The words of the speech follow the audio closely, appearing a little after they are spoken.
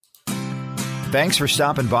Thanks for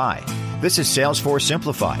stopping by. This is Salesforce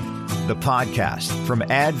Simplified, the podcast from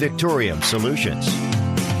Ad Victoriam Solutions.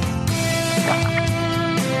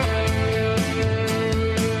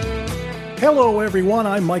 Hello, everyone.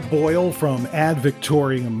 I'm Mike Boyle from Ad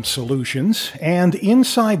Victoriam Solutions. And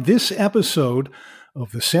inside this episode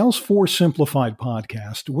of the Salesforce Simplified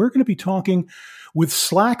podcast, we're going to be talking with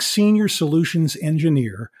Slack Senior Solutions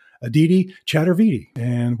Engineer, Aditi Chaturvedi.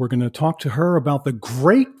 And we're going to talk to her about the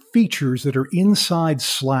great features that are inside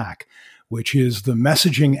Slack, which is the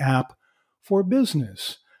messaging app for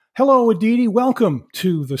business. Hello, Aditi. Welcome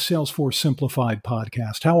to the Salesforce Simplified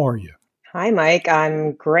podcast. How are you? Hi, Mike.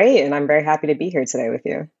 I'm great, and I'm very happy to be here today with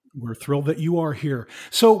you. We're thrilled that you are here.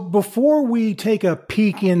 So before we take a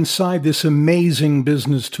peek inside this amazing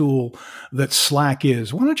business tool that Slack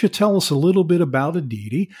is, why don't you tell us a little bit about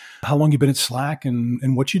Aditi, how long you've been at Slack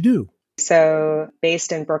and what you do? So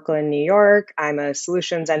based in Brooklyn, New York, I'm a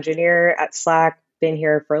solutions engineer at Slack, been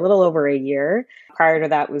here for a little over a year. Prior to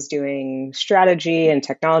that was doing strategy and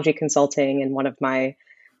technology consulting. In one of my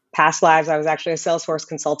past lives, I was actually a Salesforce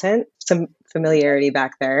consultant, some familiarity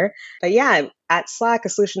back there. But yeah, at Slack, a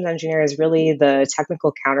solutions engineer is really the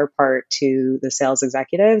technical counterpart to the sales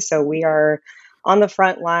executive. So we are on the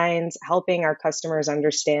front lines helping our customers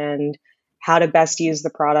understand how to best use the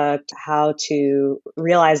product, how to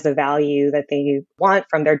realize the value that they want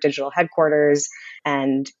from their digital headquarters,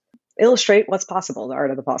 and illustrate what's possible, the art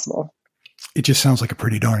of the possible. It just sounds like a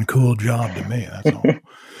pretty darn cool job to me, that's all.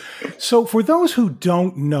 So for those who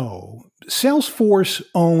don't know, Salesforce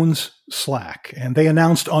owns Slack, and they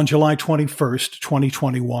announced on July 21st,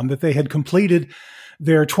 2021, that they had completed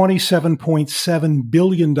their $27.7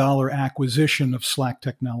 billion acquisition of Slack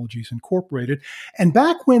Technologies Incorporated. And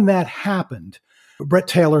back when that happened, Bret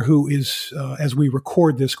Taylor, who is, as we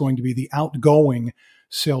record this, going to be the outgoing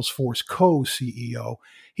Salesforce co-CEO,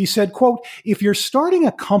 he said, quote, "If you're starting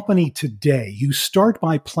a company today, you start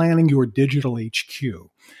by planning your digital HQ.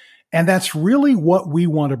 And that's really what we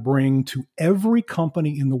want to bring to every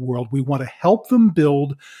company in the world. We want to help them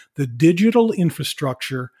build the digital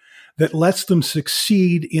infrastructure that lets them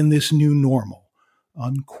succeed in this new normal,"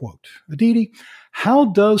 unquote. Aditi, how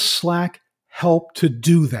does Slack help to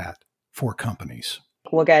do that for companies?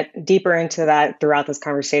 We'll get deeper into that throughout this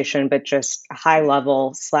conversation, but just high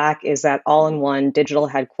level, Slack is that all-in-one digital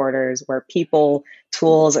headquarters where people,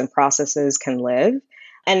 tools, and processes can live.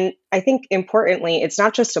 And I think importantly, it's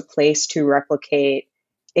not just a place to replicate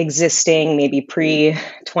existing, maybe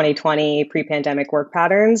pre-2020, pre-pandemic work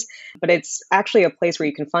patterns, but it's actually a place where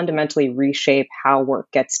you can fundamentally reshape how work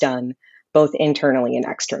gets done, both internally and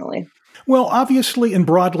externally. Well, obviously and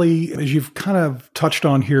broadly, as you've kind of touched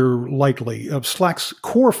on here lightly, Slack's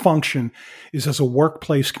core function is as a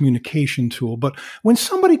workplace communication tool. But when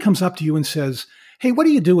somebody comes up to you and says, "Hey, what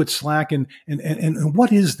do you do at Slack and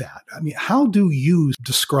what is that?" I mean, how do you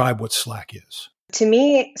describe what Slack is? To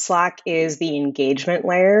me, Slack is the engagement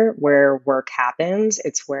layer where work happens.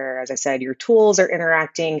 It's where, as I said, your tools are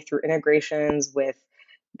interacting through integrations with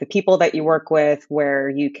the people that you work with, where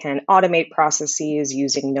you can automate processes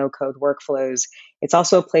using no-code workflows. It's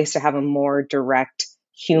also a place to have a more direct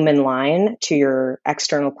human line to your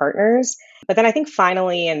external partners. But then I think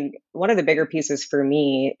finally, and one of the bigger pieces for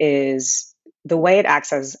me is the way it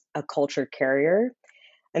acts as a culture carrier.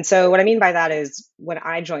 And so what I mean by that is when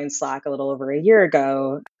I joined Slack a little over a year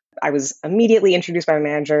ago, I was immediately introduced by my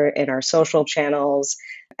manager in our social channels.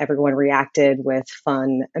 Everyone reacted with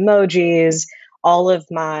fun emojis. All of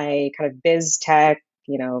my kind of biz tech,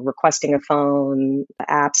 requesting a phone,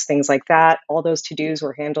 apps, things like that, all those to-dos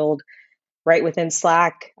were handled right within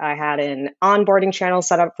Slack. I had an onboarding channel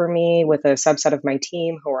set up for me with a subset of my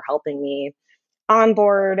team who were helping me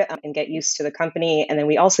onboard and get used to the company. And then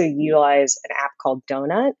we also utilize an app called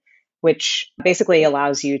Donut, which basically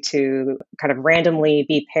allows you to kind of randomly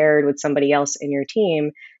be paired with somebody else in your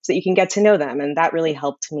team so that you can get to know them. And that really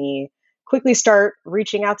helped me quickly start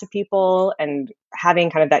reaching out to people and having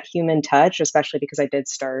kind of that human touch, especially because I did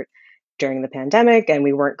start during the pandemic and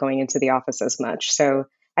we weren't going into the office as much. So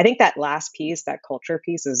I think that last piece, that culture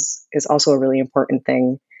piece is also a really important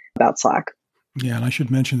thing about Slack. Yeah, and I should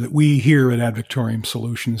mention that we here at Ad Victoriam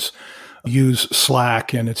Solutions use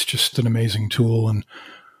Slack, and it's just an amazing tool, and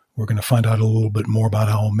we're going to find out a little bit more about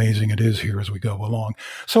how amazing it is here as we go along.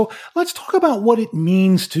 So let's talk about what it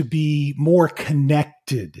means to be more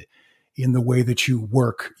connected in the way that you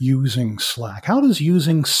work using Slack. How does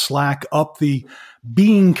using Slack up the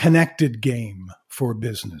being connected game for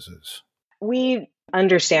businesses? We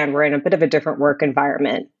understand we're in a bit of a different work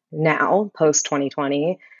environment now, post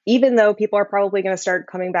 2020. Even though people are probably going to start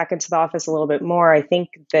coming back into the office a little bit more, I think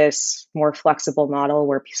this more flexible model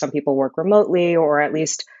where some people work remotely or at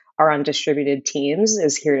least are on distributed teams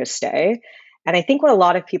is here to stay. And I think what a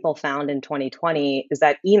lot of people found in 2020 is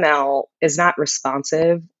that email is not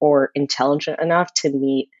responsive or intelligent enough to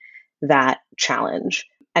meet that challenge.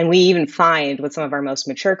 And we even find with some of our most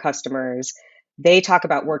mature customers, they talk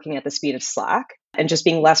about working at the speed of Slack and just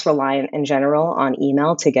being less reliant in general on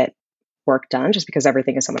email to get work done, just because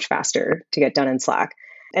everything is so much faster to get done in Slack.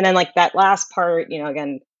 And then like that last part,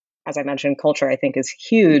 again, as I mentioned, culture I think is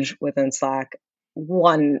huge within Slack.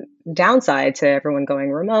 One downside to everyone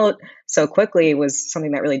going remote so quickly was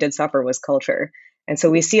something that really did suffer was culture. And so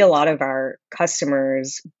we see a lot of our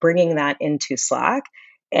customers bringing that into Slack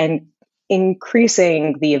and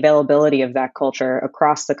increasing the availability of that culture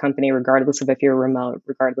across the company, regardless of if you're remote,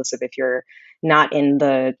 regardless of if you're not in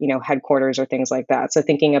the headquarters or things like that. So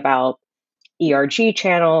thinking about ERG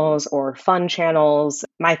channels or fun channels.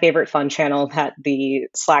 My favorite fun channel that the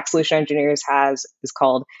Slack solution engineers has is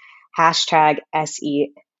called hashtag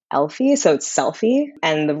SELfie. So it's selfie.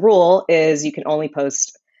 And the rule is you can only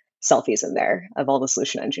post selfies in there of all the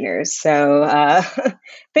solution engineers. So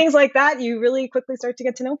things like that, you really quickly start to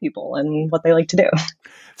get to know people and what they like to do.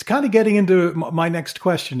 It's kind of getting into my next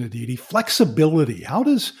question, Aditi. Flexibility. How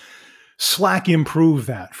does Slack improve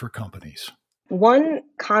that for companies? One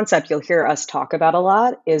concept you'll hear us talk about a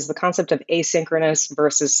lot is the concept of asynchronous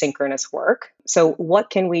versus synchronous work. So what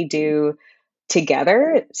can we do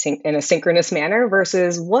together in a synchronous manner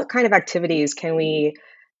versus what kind of activities can we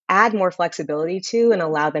add more flexibility to and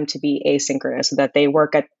allow them to be asynchronous so that they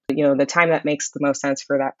work at the time that makes the most sense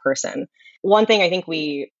for that person. One thing I think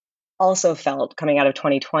we also felt coming out of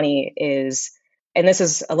 2020 is, and this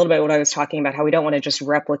is a little bit what I was talking about, how we don't want to just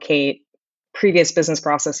replicate previous business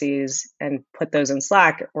processes and put those in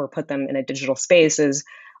Slack or put them in a digital space, is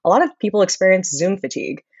a lot of people experience Zoom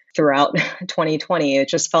fatigue throughout 2020. It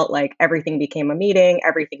just felt like everything became a meeting,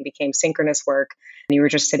 everything became synchronous work, and you were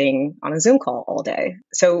just sitting on a Zoom call all day.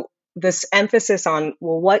 So this emphasis on,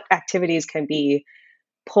 well, what activities can be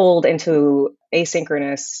pulled into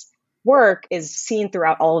asynchronous work is seen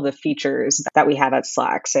throughout all of the features that we have at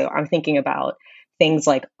Slack. So I'm thinking about things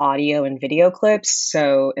like audio and video clips.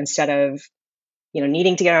 So instead of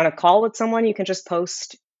needing to get on a call with someone, you can just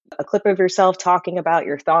post a clip of yourself talking about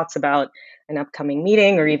your thoughts about an upcoming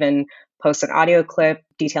meeting, or even post an audio clip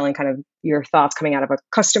detailing kind of your thoughts coming out of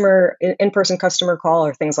a in-person customer call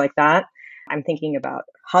or things like that. I'm thinking about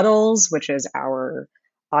Huddles, which is our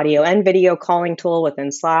audio and video calling tool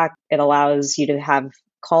within Slack. It allows you to have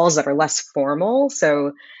calls that are less formal.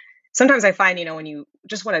 So sometimes I find, when you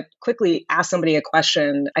just want to quickly ask somebody a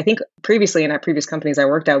question, I think previously in our previous companies I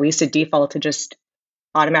worked at, we used to default to just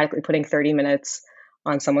automatically putting 30 minutes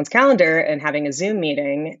on someone's calendar and having a Zoom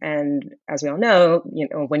meeting. And as we all know,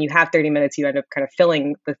 when you have 30 minutes, you end up kind of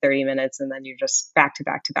filling the 30 minutes and then you're just back to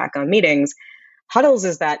back to back on meetings. Huddles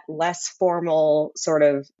is that less formal sort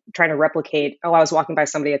of trying to replicate, I was walking by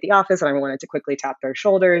somebody at the office and I wanted to quickly tap their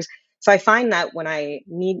shoulders. So I find that when I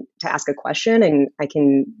need to ask a question and I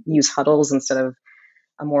can use Huddles instead of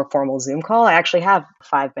a more formal Zoom call, I actually have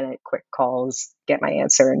 5-minute quick calls, get my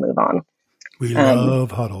answer and move on. We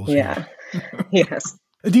love Huddles. Yeah. Yes.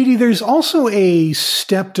 Aditi, there's also a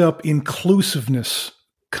stepped up inclusiveness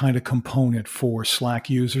kind of component for Slack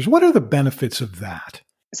users. What are the benefits of that?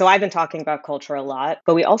 So I've been talking about culture a lot,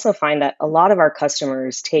 but we also find that a lot of our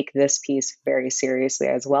customers take this piece very seriously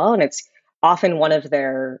as well. And it's often one of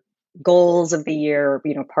their goals of the year,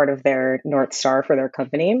 part of their North Star for their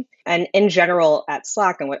company. And in general at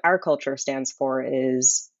Slack, and what our culture stands for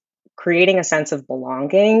is creating a sense of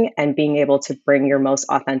belonging and being able to bring your most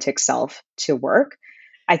authentic self to work.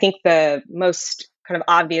 I think the most kind of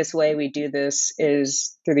obvious way we do this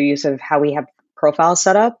is through the use of how we have profiles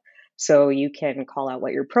set up. So you can call out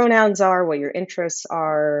what your pronouns are, what your interests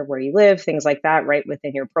are, where you live, things like that right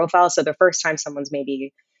within your profile. So the first time someone's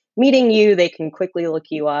maybe meeting you, they can quickly look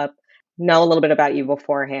you up, know a little bit about you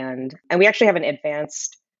beforehand. And we actually have an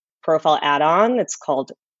advanced profile add-on. It's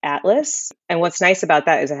called Atlas. And what's nice about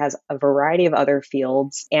that is it has a variety of other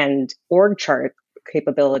fields and org chart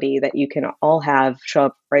capability that you can all have show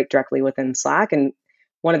up right directly within Slack. And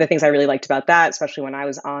one of the things I really liked about that, especially when I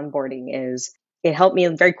was onboarding, is it helped me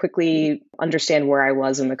very quickly understand where I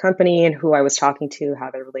was in the company and who I was talking to, how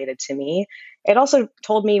they related to me. It also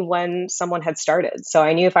told me when someone had started. So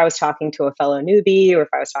I knew if I was talking to a fellow newbie or if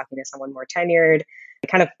I was talking to someone more tenured. It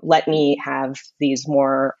kind of let me have these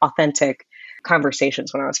more authentic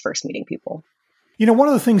conversations when I was first meeting people. One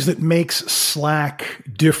of the things that makes Slack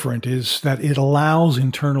different is that it allows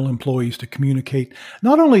internal employees to communicate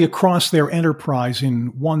not only across their enterprise in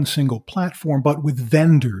one single platform, but with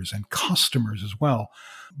vendors and customers as well.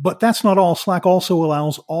 But that's not all. Slack also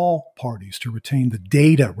allows all parties to retain the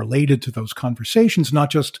data related to those conversations,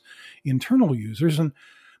 not just internal users. And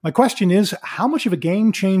my question is, how much of a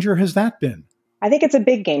game changer has that been? I think it's a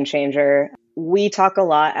big game changer. We talk a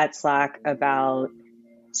lot at Slack about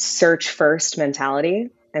search first mentality.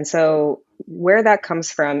 And so where that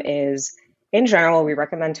comes from is, in general, we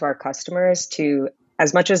recommend to our customers to,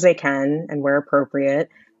 as much as they can and where appropriate,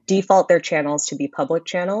 default their channels to be public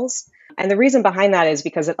channels. And the reason behind that is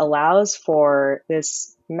because it allows for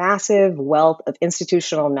this massive wealth of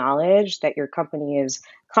institutional knowledge that your company is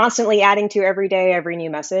constantly adding to every day, every new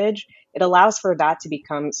message. It allows for that to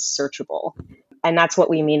become searchable. And that's what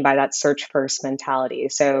we mean by that search first mentality.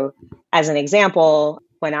 So as an example,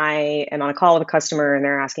 when I am on a call with a customer and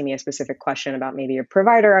they're asking me a specific question about maybe a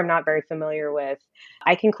provider I'm not very familiar with,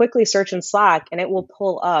 I can quickly search in Slack and it will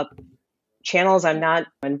pull up channels I'm not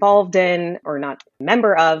involved in or not a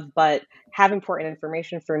member of, but have important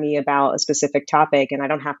information for me about a specific topic. And I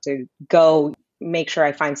don't have to go make sure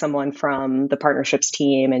I find someone from the partnerships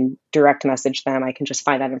team and direct message them. I can just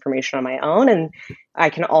find that information on my own. And I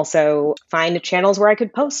can also find channels where I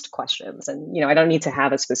could post questions. And, I don't need to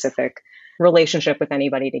have a specific relationship with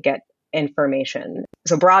anybody to get information.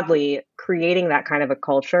 So broadly, creating that kind of a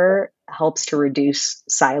culture helps to reduce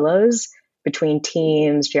silos between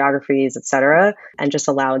teams, geographies, et cetera, and just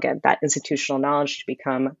allow, again, that institutional knowledge to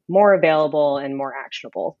become more available and more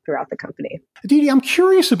actionable throughout the company. Aditi, I'm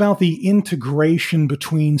curious about the integration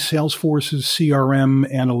between Salesforce's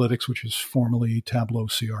CRM analytics, which is formerly Tableau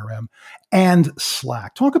CRM, and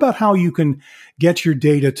Slack. Talk about how you can get your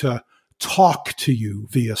data to talk to you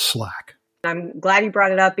via Slack. I'm glad you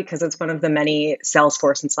brought it up because it's one of the many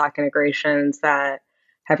Salesforce and Slack integrations that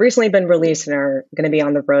have recently been released and are going to be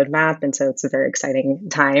on the roadmap. And so it's a very exciting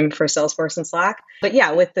time for Salesforce and Slack. But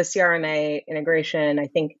yeah, with the CRMA integration, I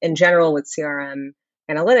think in general with CRM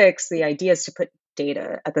analytics, the idea is to put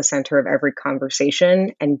data at the center of every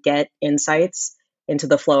conversation and get insights into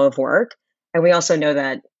the flow of work. And we also know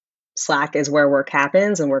that Slack is where work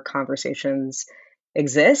happens and where conversations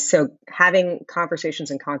exist. So having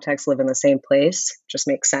conversations and context live in the same place just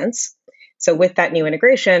makes sense. So with that new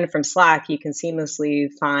integration from Slack, you can seamlessly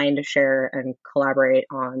find, share, and collaborate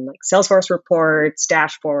on Salesforce reports,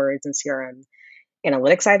 dashboards, and CRM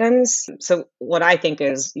analytics items. So what I think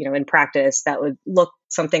is, in practice, that would look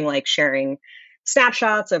something like sharing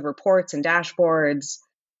snapshots of reports and dashboards.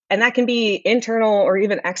 And that can be internal or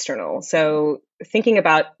even external. So thinking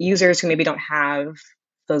about users who maybe don't have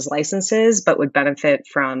those licenses, but would benefit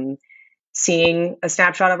from seeing a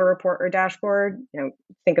snapshot of a report or dashboard,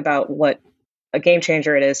 think about what a game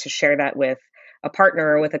changer it is to share that with a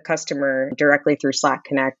partner or with a customer directly through Slack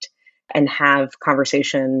Connect and have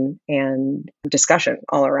conversation and discussion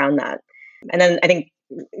all around that. And then I think,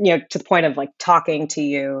 to the point of talking to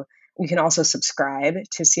you, you can also subscribe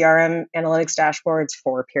to CRM analytics dashboards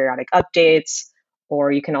for periodic updates, or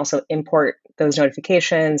you can also import those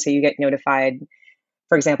notifications so you get notified,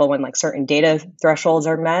 for example, when certain data thresholds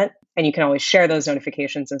are met, and you can always share those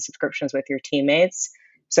notifications and subscriptions with your teammates.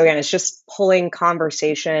 So again, it's just pulling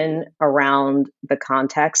conversation around the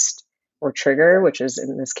context or trigger, which is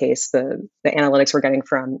in this case, the analytics we're getting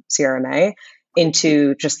from CRMA,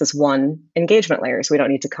 into just this one engagement layer. So we don't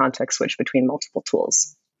need to context switch between multiple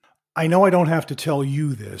tools. I know I don't have to tell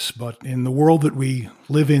you this, but in the world that we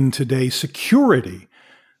live in today, security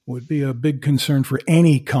would be a big concern for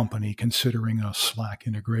any company considering a Slack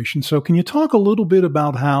integration. So can you talk a little bit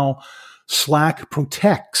about how Slack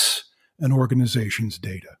protects an organization's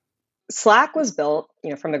data? Slack was built,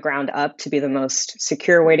 from the ground up to be the most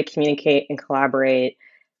secure way to communicate and collaborate,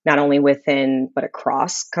 not only within, but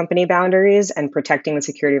across company boundaries, and protecting the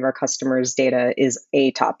security of our customers' data is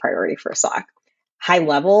a top priority for Slack. High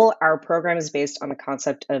level, our program is based on the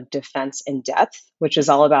concept of defense in depth, which is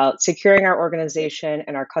all about securing our organization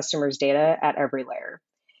and our customers' data at every layer.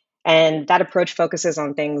 And that approach focuses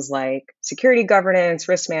on things like security governance,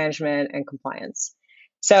 risk management, and compliance.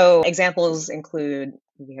 So examples include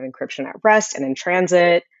we have encryption at rest and in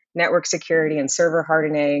transit, network security and server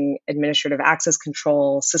hardening, administrative access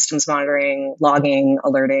control, systems monitoring, logging,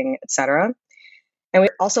 alerting, et cetera. And we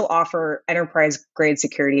also offer enterprise-grade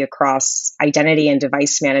security across identity and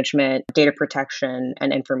device management, data protection,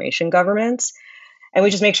 and information governance. And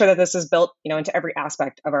we just make sure that this is built, into every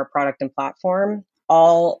aspect of our product and platform,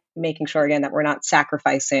 all making sure, again, that we're not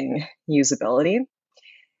sacrificing usability.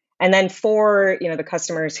 And then for, the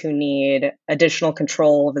customers who need additional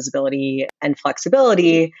control, visibility, and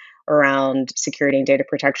flexibility around security and data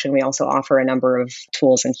protection, we also offer a number of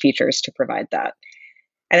tools and features to provide that.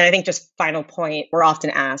 And then I think just final point, we're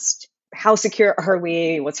often asked, how secure are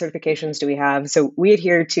we? What certifications do we have? So we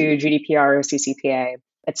adhere to GDPR, CCPA,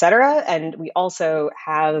 et cetera. And we also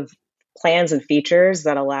have plans and features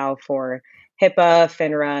that allow for HIPAA,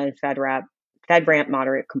 FINRA, and FedRAMP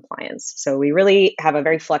moderate compliance. So we really have a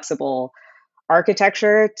very flexible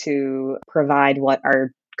architecture to provide what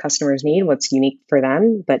our customers need, what's unique for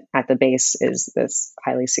them, but at the base is this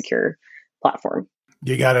highly secure platform.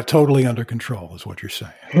 You got it totally under control, is what you're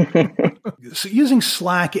saying. So using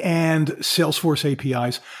Slack and Salesforce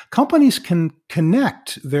APIs, companies can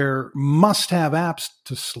connect their must-have apps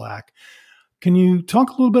to Slack. Can you talk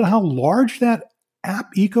a little bit how large that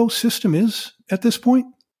app ecosystem is at this point?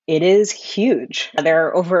 It is huge. There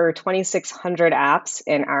are over 2,600 apps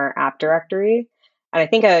in our app directory. And I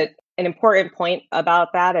think an important point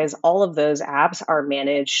about that is all of those apps are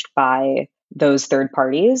managed by those third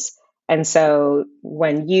parties. And so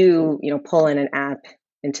when you pull in an app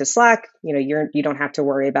into Slack, you don't have to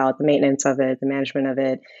worry about the maintenance of it, the management of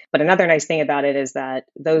it. But another nice thing about it is that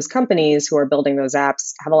those companies who are building those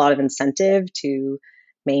apps have a lot of incentive to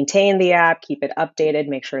maintain the app, keep it updated,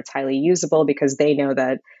 make sure it's highly usable, because they know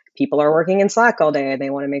that people are working in Slack all day and they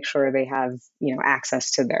want to make sure they have,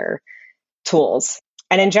 access to their tools.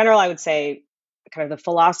 And in general, I would say kind of the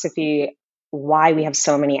philosophy why we have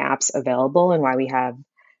so many apps available and why we have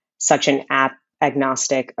such an app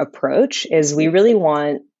agnostic approach is we really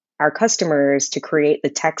want our customers to create the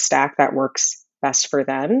tech stack that works best for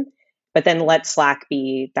them, but then let Slack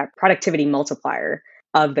be that productivity multiplier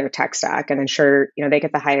of their tech stack and ensure, they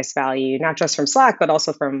get the highest value, not just from Slack, but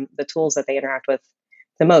also from the tools that they interact with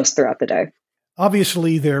the most throughout the day.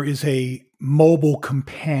 Obviously, there is a mobile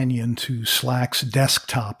companion to Slack's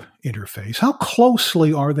desktop interface. How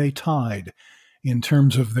closely are they tied in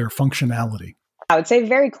terms of their functionality? I would say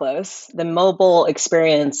very close. The mobile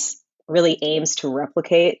experience really aims to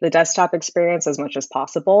replicate the desktop experience as much as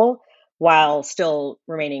possible while still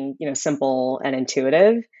remaining, simple and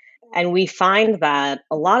intuitive. And we find that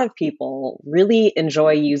a lot of people really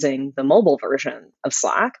enjoy using the mobile version of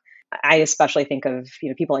Slack. I especially think of,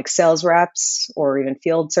 people like sales reps or even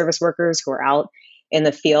field service workers who are out in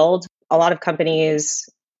the field. A lot of companies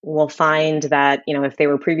will find that, if they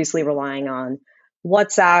were previously relying on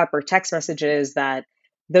WhatsApp or text messages, that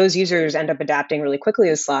those users end up adapting really quickly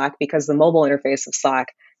to Slack because the mobile interface of Slack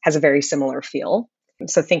has a very similar feel.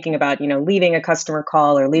 So thinking about, leaving a customer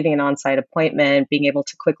call or leaving an on-site appointment, being able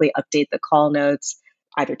to quickly update the call notes,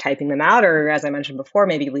 either typing them out or, as I mentioned before,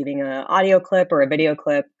 maybe leaving an audio clip or a video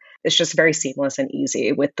clip. It's just very seamless and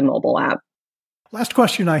easy with the mobile app. Last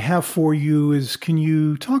question I have for you is, can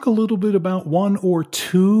you talk a little bit about one or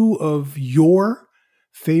two of your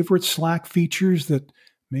favorite Slack features that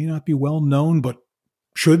may not be well known but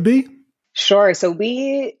should be? Sure. So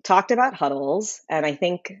we talked about Huddles. And I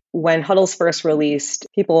think when Huddles first released,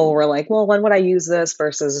 people were like, well, when would I use this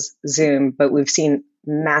versus Zoom? But we've seen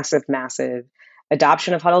massive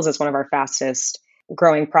adoption of Huddles. It's one of our fastest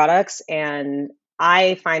growing products. And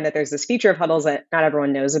I find that there's this feature of Huddles that not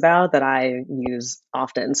everyone knows about that I use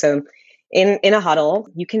often. So in a Huddle,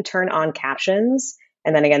 you can turn on captions.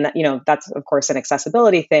 And then again, that's of course an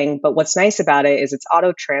accessibility thing. But what's nice about it is it's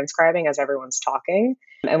auto transcribing as everyone's talking.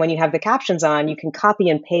 And when you have the captions on, you can copy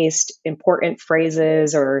and paste important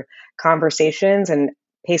phrases or conversations and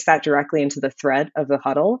paste that directly into the thread of the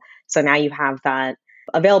Huddle. So now you have that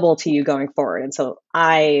available to you going forward. And so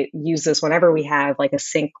I use this whenever we have like a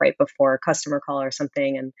sync right before a customer call or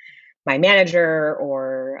something. And my manager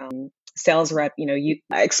or sales rep, you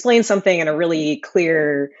explain something in a really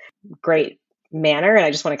clear, great manner. And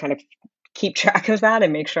I just want to kind of keep track of that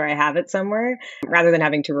and make sure I have it somewhere. Rather than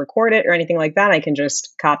having to record it or anything like that, I can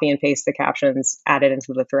just copy and paste the captions, add it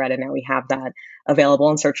into the thread, and now we have that available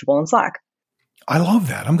and searchable in Slack. I love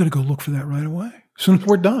that. I'm going to go look for that right away as soon as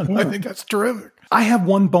we're done. Yeah. I think that's terrific. I have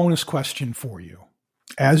one bonus question for you.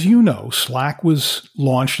 As you know, Slack was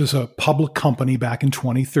launched as a public company back in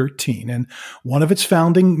 2013, and one of its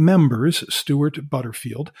founding members, Stuart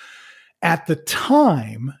Butterfield, at the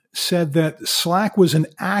time said that Slack was an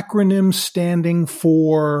acronym standing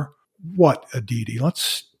for what, Aditi?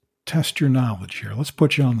 Let's test your knowledge here. Let's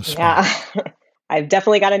put you on the spot. Yeah, I've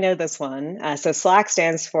definitely got to know this one. So Slack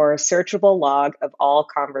stands for Searchable Log of All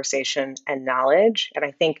Conversation and Knowledge. And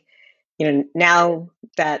I think, now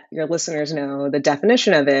that your listeners know the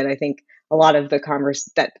definition of it, I think a lot of the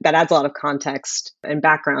that adds a lot of context and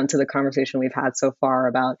background to the conversation we've had so far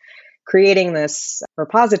about creating this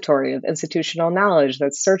repository of institutional knowledge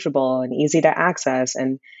that's searchable and easy to access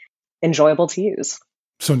and enjoyable to use.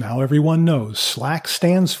 So now everyone knows SLAC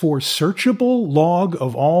stands for Searchable Log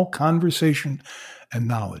of All Conversation and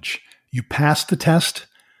Knowledge. You passed the test,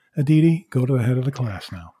 Aditi. Go to the head of the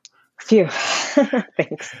class now. Phew.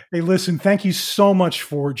 Thanks. Hey, listen, thank you so much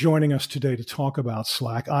for joining us today to talk about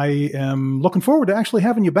SLAC. I am looking forward to actually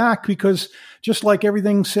having you back because just like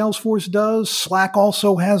everything Salesforce does, SLAC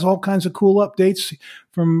also has all kinds of cool updates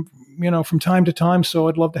from time to time. So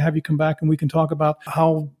I'd love to have you come back and we can talk about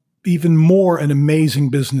how even more an amazing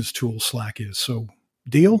business tool SLAC is. So,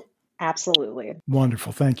 deal? Absolutely.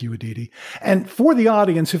 Wonderful. Thank you, Aditi. And for the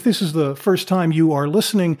audience, if this is the first time you are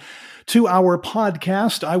listening to our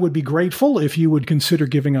podcast, I would be grateful if you would consider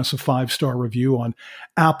giving us a 5-star review on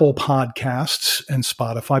Apple Podcasts and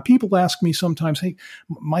Spotify. People ask me sometimes, hey,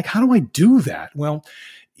 Mike, how do I do that? Well,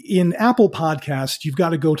 in Apple Podcasts, you've got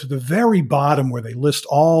to go to the very bottom where they list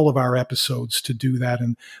all of our episodes to do that.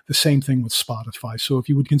 And the same thing with Spotify. So if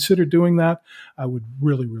you would consider doing that, I would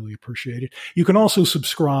really, really appreciate it. You can also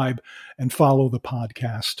subscribe and follow the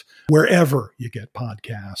podcast wherever you get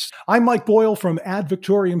podcasts. I'm Mike Boyle from Ad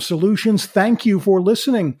Victoriam Solutions. Thank you for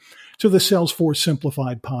listening to the Salesforce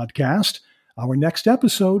Simplified podcast. Our next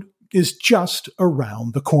episode is just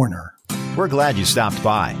around the corner. We're glad you stopped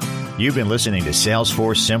by. You've been listening to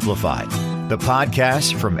Salesforce Simplified, the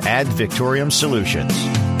podcast from Ad Victoriam Solutions.